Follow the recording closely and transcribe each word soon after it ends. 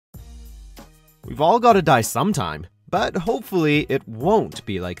We've all got to die sometime, but hopefully it won't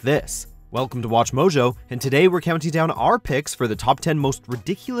be like this. Welcome to Watch Mojo, and today we're counting down our picks for the top 10 most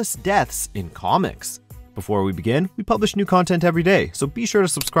ridiculous deaths in comics. Before we begin, we publish new content every day, so be sure to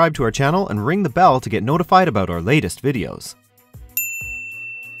subscribe to our channel and ring the bell to get notified about our latest videos.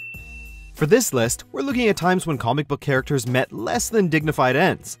 For this list, we're looking at times when comic book characters met less than dignified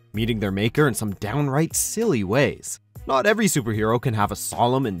ends, meeting their maker in some downright silly ways. Not every superhero can have a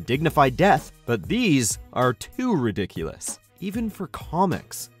solemn and dignified death, but these are too ridiculous, even for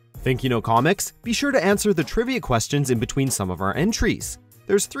comics. Think you know comics? Be sure to answer the trivia questions in between some of our entries.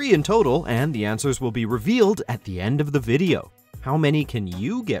 There's 3 in total, and the answers will be revealed at the end of the video. How many can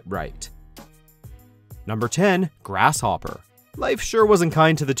you get right? Number 10, Grasshopper. Life sure wasn't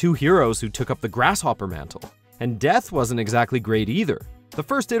kind to the 2 heroes who took up the Grasshopper mantle. And death wasn't exactly great either. The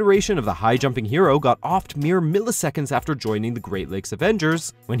first iteration of the high-jumping hero got offed mere milliseconds after joining the Great Lakes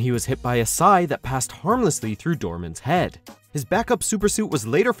Avengers, when he was hit by a sai that passed harmlessly through Dorman's head. His backup supersuit was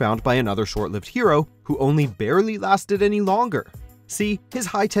later found by another short-lived hero, who only barely lasted any longer. See, his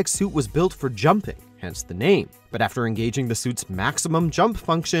high-tech suit was built for jumping, hence the name. But after engaging the suit's maximum jump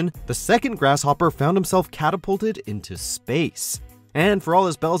function, the second Grasshopper found himself catapulted into space. And for all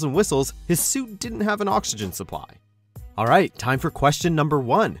his bells and whistles, his suit didn't have an oxygen supply. Alright, time for question number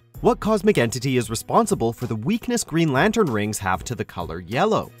 1. What cosmic entity is responsible for the weakness Green Lantern rings have to the color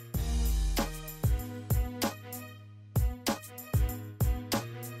yellow?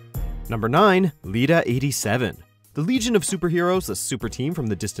 Number 9, Leeta 87. The Legion of Superheroes, a super team from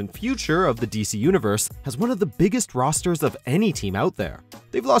the distant future of the DC Universe, has one of the biggest rosters of any team out there.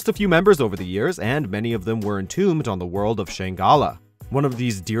 They've lost a few members over the years, and many of them were entombed on the world of Shangala. One of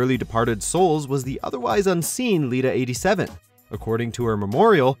these dearly departed souls was the otherwise unseen Leeta 87. According to her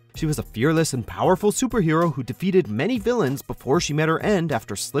memorial, she was a fearless and powerful superhero who defeated many villains before she met her end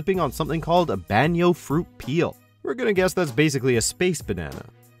after slipping on something called a banyo fruit peel. We're gonna guess that's basically a space banana.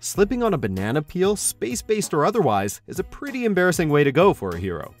 Slipping on a banana peel, space-based or otherwise, is a pretty embarrassing way to go for a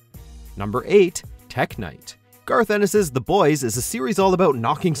hero. Number 8, Tek-Knight. Garth Ennis's The Boys is a series all about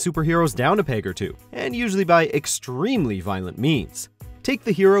knocking superheroes down a peg or two, and usually by extremely violent means. Take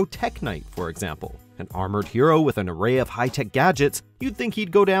the hero Tek-Knight, for example. An armored hero with an array of high-tech gadgets, you'd think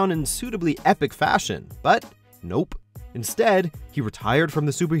he'd go down in suitably epic fashion, but nope. Instead, he retired from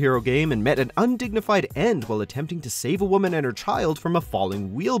the superhero game and met an undignified end while attempting to save a woman and her child from a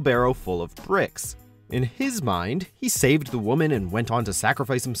falling wheelbarrow full of bricks. In his mind, he saved the woman and went on to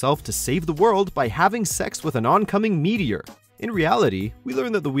sacrifice himself to save the world by having sex with an oncoming meteor. In reality, we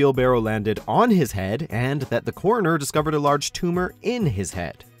learn that the wheelbarrow landed on his head and that the coroner discovered a large tumor in his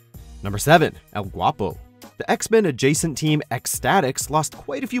head. Number 7, El Guapo. The X-Men adjacent team X-Statix lost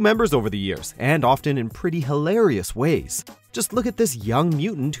quite a few members over the years, and often in pretty hilarious ways. Just look at this young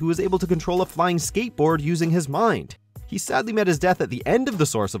mutant who was able to control a flying skateboard using his mind. He sadly met his death at the end of the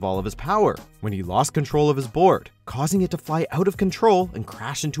source of all of his power, when he lost control of his board, causing it to fly out of control and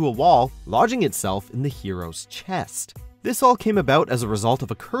crash into a wall, lodging itself in the hero's chest. This all came about as a result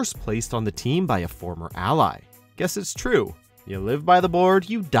of a curse placed on the team by a former ally. Guess it's true. You live by the board,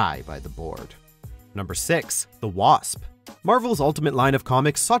 you die by the board. Number 6, the Wasp. Marvel's Ultimate line of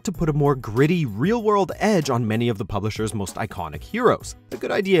comics sought to put a more gritty, real-world edge on many of the publisher's most iconic heroes. A good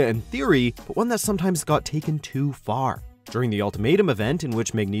idea in theory, but one that sometimes got taken too far. During the Ultimatum event, in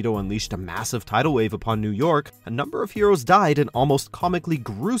which Magneto unleashed a massive tidal wave upon New York, a number of heroes died in almost comically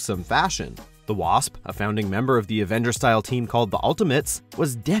gruesome fashion. The Wasp, a founding member of the Avenger-style team called the Ultimates,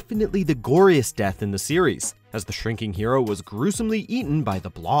 was definitely the goriest death in the series, as the shrinking hero was gruesomely eaten by the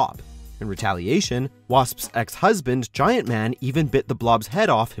Blob. In retaliation, Wasp's ex-husband, Giant Man, even bit the Blob's head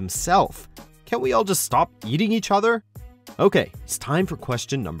off himself. Can't we all just stop eating each other? Okay, it's time for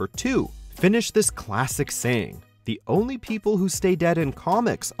question number 2. Finish this classic saying. The only people who stay dead in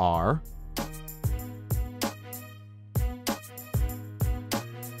comics are...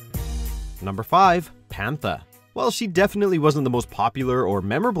 Number 5, Pantha. While she definitely wasn't the most popular or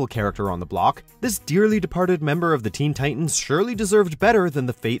memorable character on the block, this dearly departed member of the Teen Titans surely deserved better than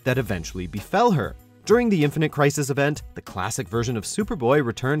the fate that eventually befell her. During the Infinite Crisis event, the classic version of Superboy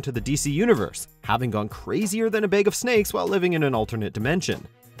returned to the DC Universe, having gone crazier than a bag of snakes while living in an alternate dimension.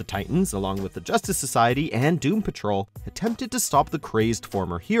 The Titans, along with the Justice Society and Doom Patrol, attempted to stop the crazed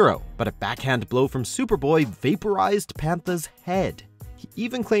former hero, but a backhand blow from Superboy vaporized Pantha's head. He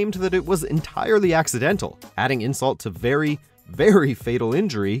even claimed that it was entirely accidental, adding insult to very fatal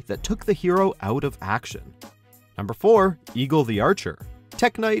injury that took the hero out of action. Number 4, Eagle the Archer.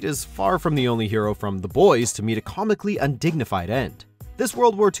 Tek-Knight is far from the only hero from The Boys to meet a comically undignified end. This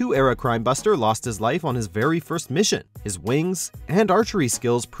World War II era crime buster lost his life on his very first mission, his wings and archery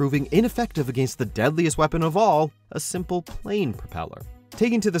skills proving ineffective against the deadliest weapon of all, a simple plane propeller.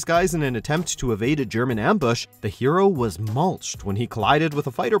 Taking to the skies in an attempt to evade a German ambush, the hero was mulched when he collided with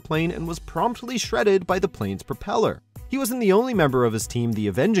a fighter plane and was promptly shredded by the plane's propeller. He wasn't the only member of his team, the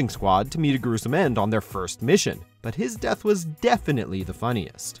Avenging Squad, to meet a gruesome end on their first mission, but his death was definitely the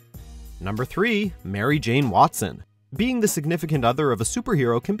funniest. Number 3. Mary Jane Watson. Being the significant other of a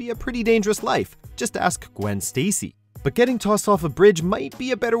superhero can be a pretty dangerous life, just ask Gwen Stacy. But getting tossed off a bridge might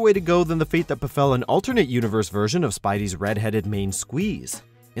be a better way to go than the fate that befell an alternate universe version of Spidey's red-headed main squeeze.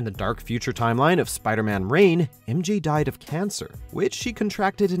 In the dark future timeline of Spider-Man Reign, MJ died of cancer, which she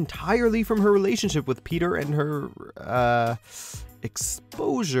contracted entirely from her relationship with Peter and her,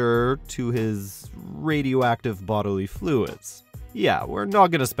 exposure to his radioactive bodily fluids. Yeah, we're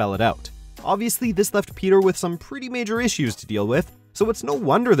not gonna spell it out. Obviously, this left Peter with some pretty major issues to deal with, so it's no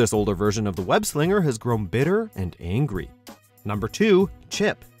wonder this older version of the web-slinger has grown bitter and angry. Number 2.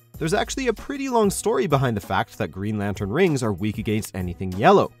 Chip. There's actually a pretty long story behind the fact that Green Lantern rings are weak against anything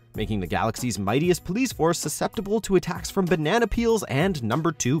yellow, making the galaxy's mightiest police force susceptible to attacks from banana peels and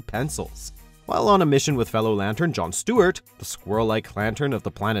number 2 pencils. While on a mission with fellow Lantern John Stewart, the squirrel-like lantern of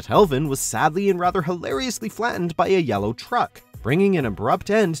the planet Helvin was sadly and rather hilariously flattened by a yellow truck, bringing an abrupt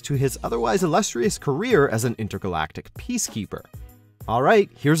end to his otherwise illustrious career as an intergalactic peacekeeper.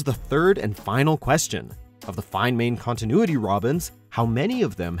 Alright, here's the third and final question. Of the fine main continuity Robins, how many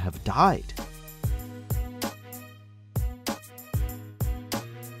of them have died?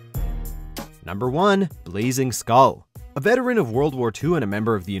 Number 1. Blazing Skull. A veteran of World War II and a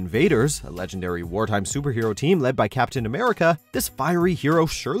member of the Invaders, a legendary wartime superhero team led by Captain America, this fiery hero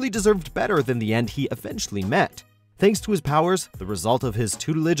surely deserved better than the end he eventually met. Thanks to his powers, the result of his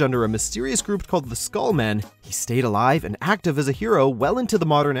tutelage under a mysterious group called the Skullmen, he stayed alive and active as a hero well into the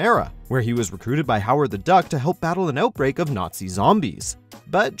modern era, where he was recruited by Howard the Duck to help battle an outbreak of Nazi zombies.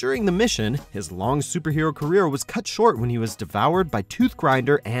 But during the mission, his long superhero career was cut short when he was devoured by Tooth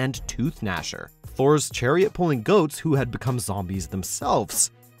Grinder and Tooth Gnasher, Thor's chariot-pulling goats who had become zombies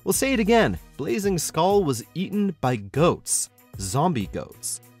themselves. We'll say it again, Blazing Skull was eaten by goats. Zombie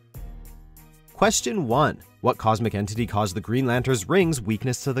goats. Question 1. What cosmic entity caused the Green Lantern's rings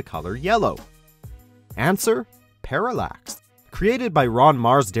weakness to the color yellow? Answer: Parallax. Created by Ron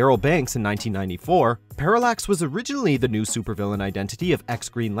Marz' Darryl Banks in 1994, Parallax was originally the new supervillain identity of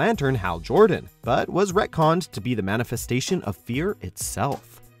ex-Green Lantern Hal Jordan, but was retconned to be the manifestation of fear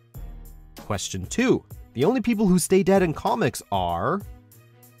itself. Question 2. The only people who stay dead in comics are...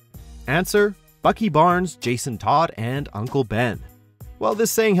 Answer: Bucky Barnes, Jason Todd, and Uncle Ben. While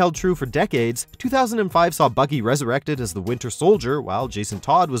this saying held true for decades, 2005 saw Bucky resurrected as the Winter Soldier, while Jason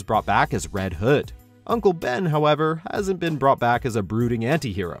Todd was brought back as Red Hood. Uncle Ben, however, hasn't been brought back as a brooding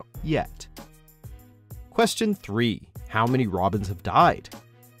anti-hero yet. Question 3. How many Robins have died?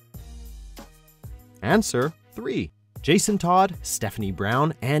 Answer: 3. Jason Todd, Stephanie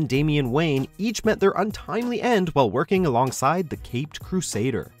Brown, and Damian Wayne each met their untimely end while working alongside the Caped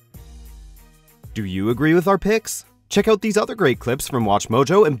Crusader. Do you agree with our picks? Check out these other great clips from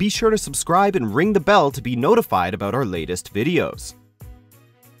WatchMojo and be sure to subscribe and ring the bell to be notified about our latest videos.